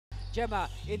Gemma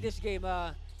in this game.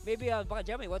 Maybe baka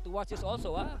Gemma, you want to watch this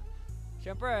also, ah.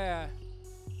 Siyempre,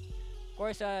 of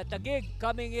course, Taguig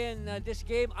coming in this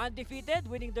game undefeated,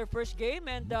 winning their first game.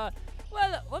 And,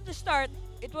 well, from the start,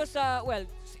 it was, well,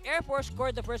 Air Force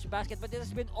scored the first basket, but it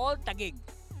has been all Taguig.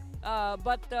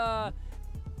 But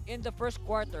in the first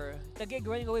quarter, Taguig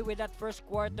running away with that first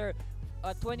quarter,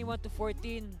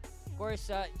 21-14. Of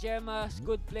course, Gemma's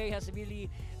good play has really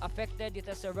affected. It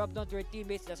has rubbed on to her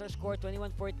teammates. That's her score,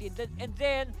 21-14. And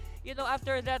then, you know,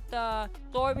 after that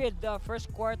torrid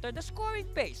first quarter, the scoring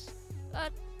pace,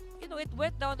 you know, it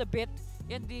went down a bit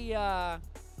in the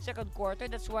second quarter.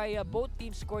 That's why both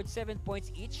teams scored 7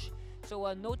 points each.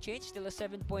 So no change, still a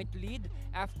 7-point lead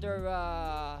after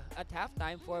at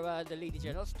halftime for the Lady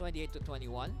Generals,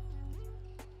 28-21.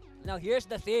 Now here's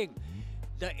the thing,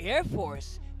 the Air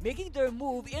Force making their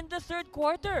move in the third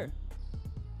quarter.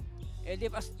 And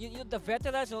if the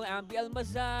veterans, Ambi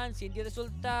Almazan, Cindy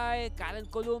Resultay, Karen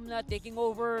Columna taking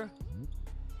over,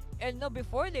 and now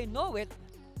before they know it,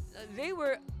 they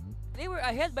were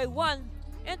ahead by 1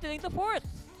 entering the fourth.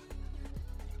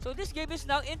 So this game is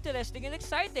now interesting and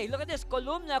exciting. Look at this,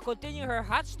 Columna continuing her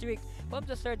hot streak from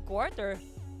the third quarter.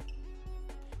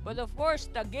 But of course,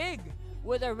 Taguig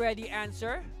with a ready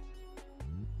answer.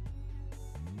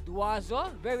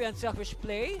 Duazo, very unselfish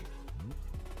play.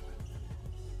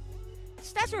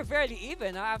 Stats were fairly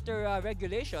even after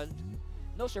regulation.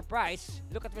 No surprise.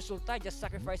 Look at Resultay just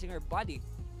sacrificing her body.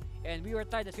 And we were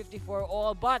tied at 54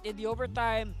 all. But in the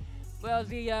overtime, well,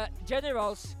 the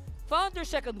Generals found their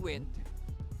second win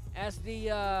as the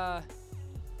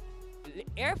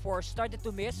Air Force started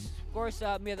to miss. Of course,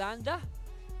 Miranda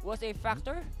was a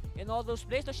factor in all those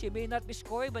plays. So she may not be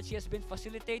scoring, but she has been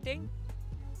facilitating.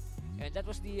 And that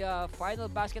was the final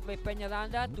basket by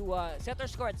Peñaranda to set her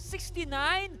score at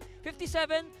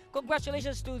 69-57.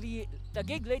 Congratulations to the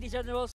Taguig Lady Generals